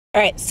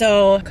Alright,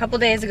 so a couple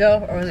days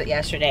ago, or was it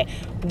yesterday,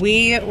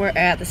 we were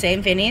at the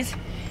same Finney's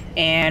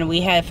and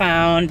we had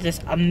found this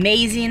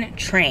amazing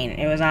train.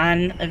 It was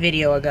on a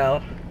video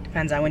ago,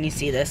 depends on when you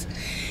see this,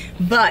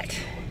 but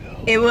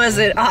it was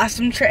an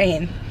awesome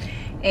train.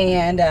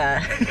 And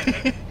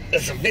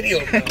it's a video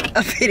ago.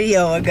 A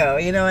video ago,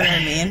 you know what I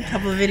mean? A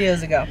couple of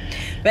videos ago.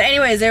 But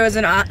anyways, there was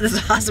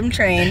this awesome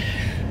train,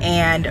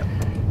 and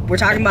we're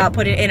talking about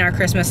putting it in our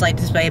Christmas light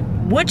display,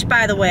 which,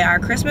 by the way, our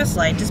Christmas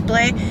light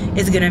display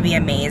is going to be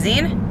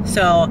amazing.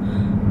 So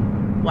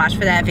watch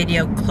for that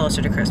video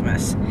closer to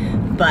Christmas.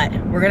 But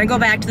we're going to go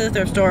back to the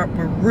thrift store.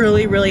 We're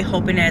really, really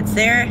hoping that it's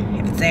there.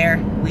 If it's there,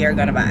 we are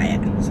going to buy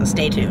it. So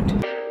stay tuned.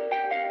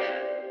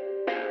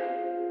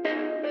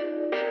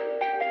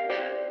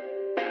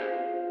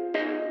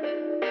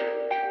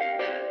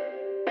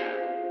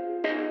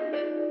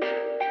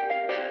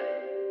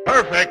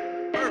 Perfect.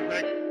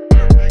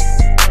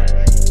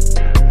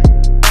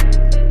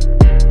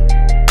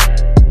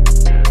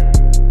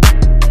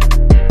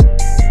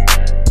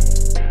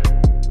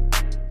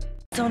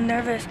 So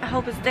nervous. I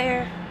hope it's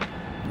there.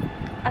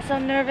 I'm so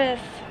nervous.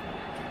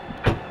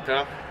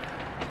 Tough?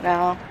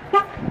 No.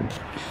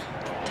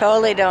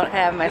 Totally don't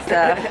have my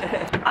stuff.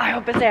 I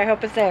hope it's there. I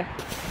hope it's there.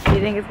 Do you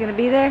think it's gonna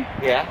be there?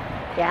 Yeah.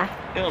 Yeah?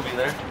 It'll be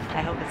there.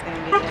 I hope it's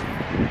gonna be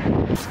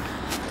there.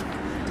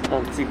 I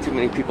don't see too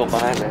many people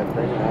behind that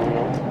thing.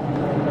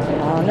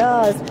 Oh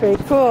no, it's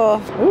pretty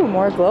cool. Ooh,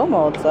 more glow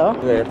molds though.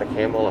 They have the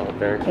camel out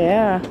there.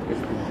 Yeah.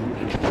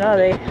 No,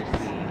 they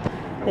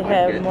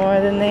have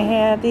more than they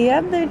had the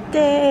other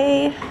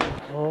day.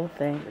 Whole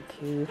thing for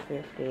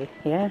 $2.50.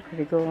 Yeah,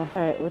 pretty cool.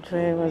 Alright, which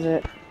way was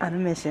it? On a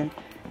mission.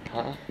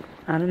 Huh?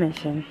 On a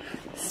mission.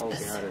 Oh god,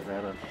 is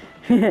that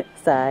a...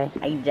 Sorry,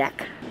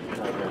 hijack.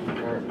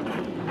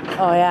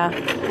 Oh yeah.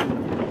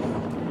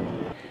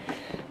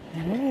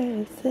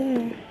 Alright, it's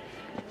there.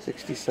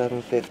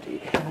 $67.50.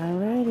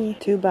 Alrighty.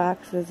 2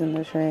 boxes in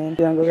the train.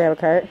 You wanna go grab a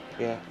cart?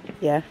 Yeah.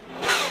 Yeah.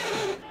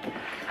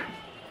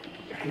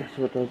 Guess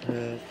what those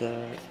have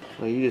that?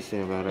 Well, you just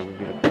saying about it, we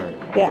get a cart.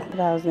 Yeah, that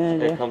I was gonna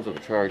do. It comes with a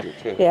charger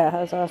too. Yeah,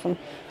 that's awesome.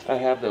 I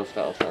have those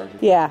style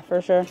chargers. Yeah,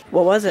 for sure.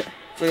 What was it?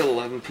 It's like an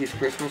 11-piece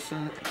Christmas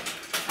set.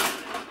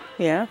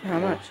 Yeah, how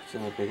much? It's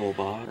in a big old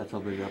box. That's how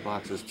big that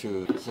box is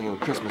too. It's like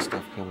Christmas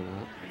stuff coming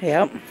up.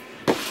 Yep.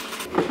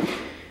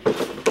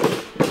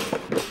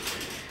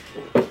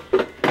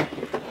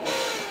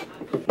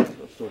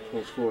 So it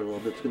pulls forward a little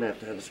bit. It's gonna have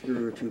to have a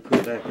screw or two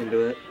put back into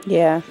it.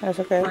 Yeah, that's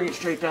okay. Bring it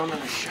straight down to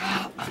the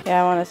shop.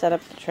 Yeah, I want to set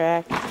up the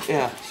track.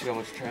 Yeah, see how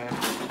much track.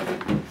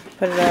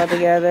 Put it all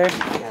together.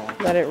 Yeah.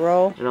 Let it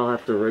roll. And I'll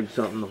have to rig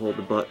something to hold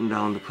the button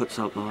down to put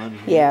something on.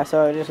 Yeah,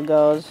 so it just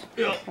goes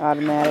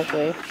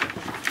automatically.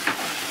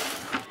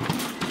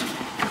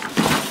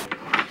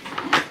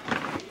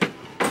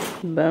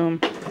 Boom.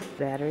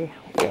 Battery.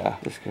 Yeah,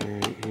 this guy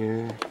right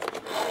here.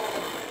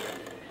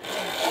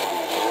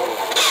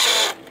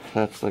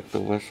 That's like the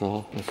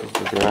whistle. This is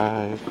the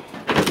drive.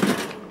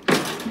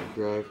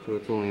 Drive to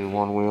it's only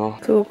one wheel.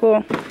 Cool,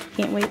 cool.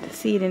 Can't wait to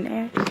see it in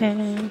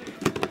action.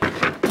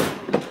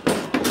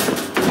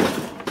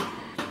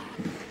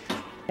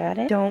 Got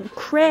it. Don't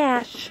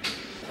crash.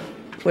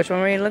 Which one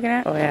were you looking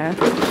at? Oh yeah.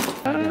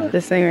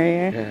 This thing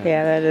right here?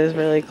 Yeah, that is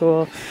really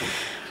cool.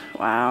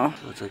 Wow.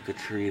 Looks like the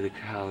tree, the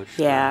couch.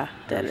 Yeah,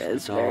 that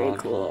is very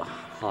cool.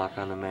 Clock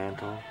on the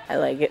mantle. I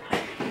like it.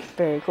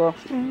 Very cool.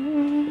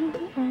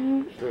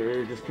 So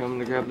you're just coming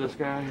to grab this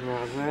guy, and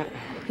that was it?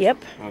 Yep.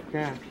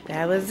 Okay.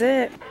 That was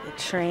it. The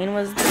train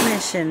was the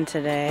mission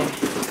today.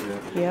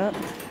 Yep.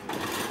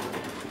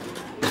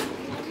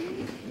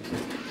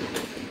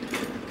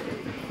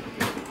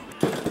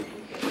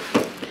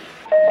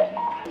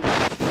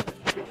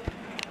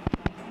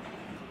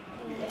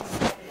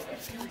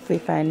 If we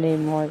find any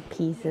more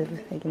pieces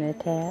we can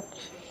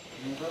attach,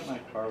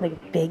 like a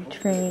big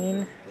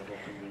train,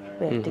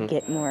 we have to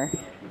get more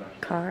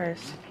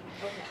cars.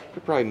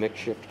 Could probably mix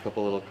shift a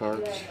couple little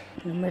carts.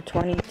 Number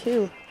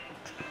 22.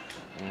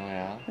 Oh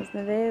yeah. That's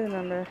the day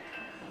number.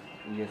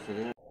 Yes it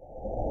is.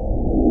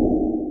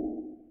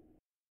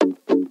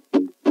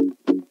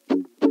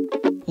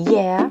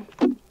 Yeah,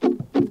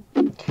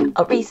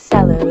 a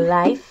reseller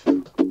life.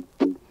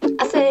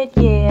 I said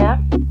yeah.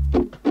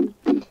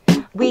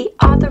 We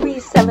are the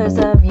resellers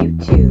of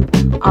YouTube.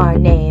 Our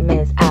name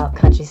is Out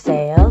Country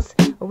Sales.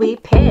 We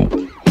pick,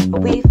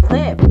 we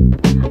flip.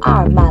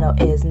 Our motto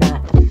is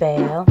not to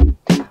fail.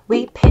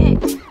 We pick,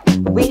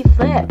 we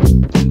flip.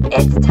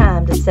 It's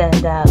time to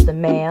send out the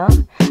mail.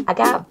 I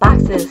got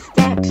boxes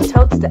stacked,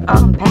 totes to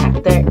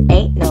unpack. There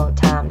ain't no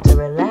time to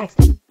relax.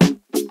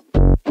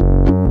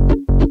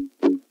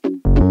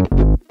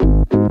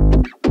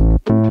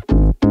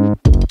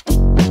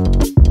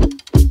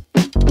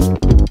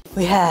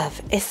 We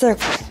have a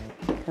circle.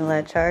 And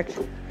let it charge.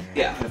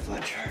 Yeah, I've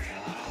let charge.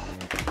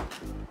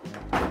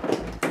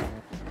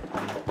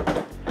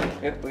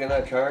 Yep, we can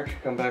let it charge,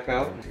 come back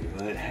out, and see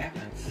what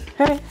happens.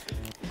 Alright.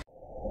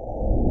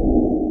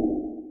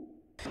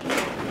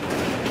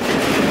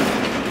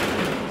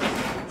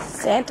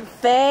 Santa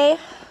Fe.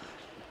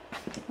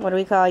 What do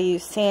we call you?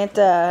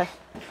 Santa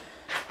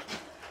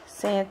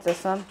Santa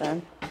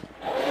something.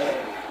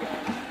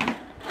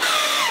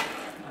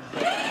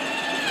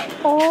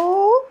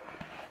 Oh.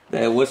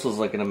 That whistle's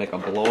like gonna make a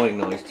blowing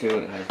noise too,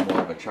 and it has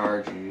more of a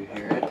charge. You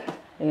hear it?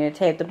 You gonna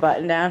tape the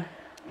button down?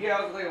 Yeah,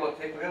 I was thinking about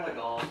taping it like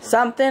all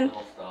something.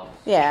 Stuff.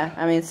 Yeah,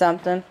 I mean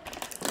something.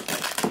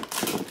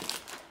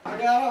 I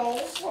got all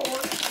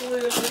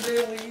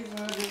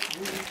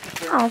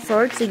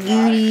sorts of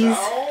goodies.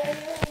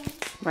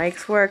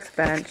 Mike's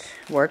workbench.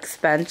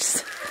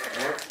 Workbench.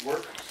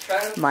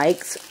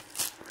 Mike's.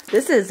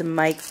 This is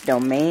Mike's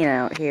domain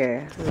out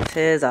here. This is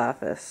his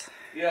office.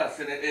 Yes,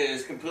 and it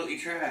is completely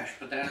trashed,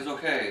 but that is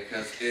okay,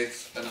 because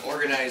it's an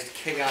organized,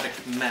 chaotic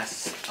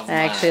mess of It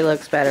actually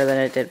looks better than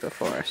it did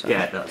before. So.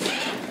 Yeah, it does.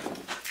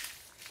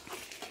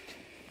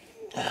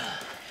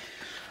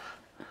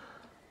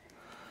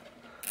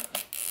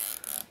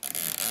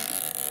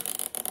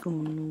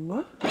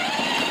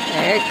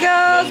 There it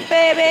goes,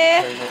 baby!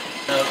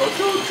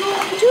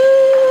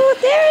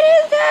 There it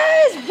is,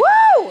 guys!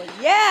 Woo!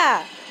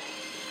 Yeah!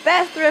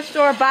 Best thrift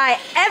store buy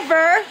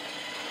ever!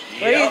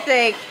 What do you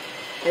think?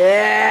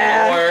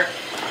 Yeah!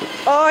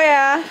 Oh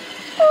yeah!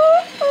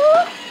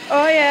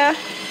 Oh yeah!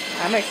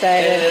 I'm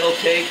excited. And it'll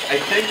take, I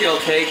think it'll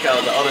take the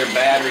other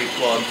battery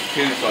plugs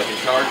too, so I can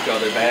charge the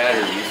other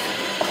batteries.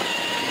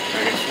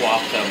 I can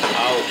swap them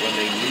out when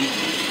they need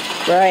me.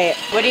 Right.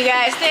 What do you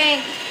guys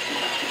think?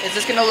 Is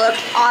this gonna look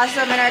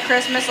awesome in our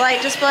Christmas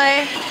light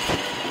display?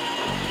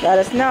 Let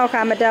us know,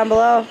 comment down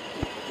below.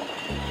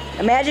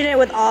 Imagine it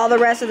with all the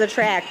rest of the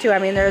track too. I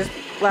mean, there's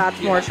lots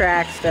more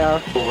tracks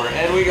still.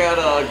 And we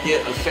gotta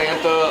get a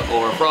Santa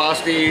or a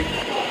Frosty,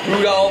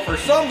 Rudolph, or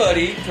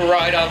somebody to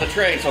ride on the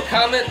train. So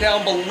comment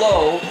down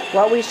below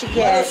what we should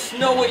get. Let us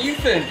know what you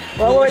think.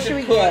 What should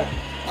we get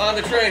on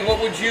the train? What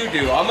would you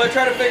do? I'm gonna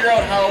try to figure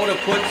out how to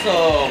put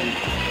some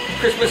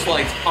Christmas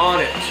lights on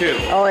it too.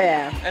 Oh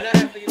yeah. And then I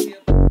have to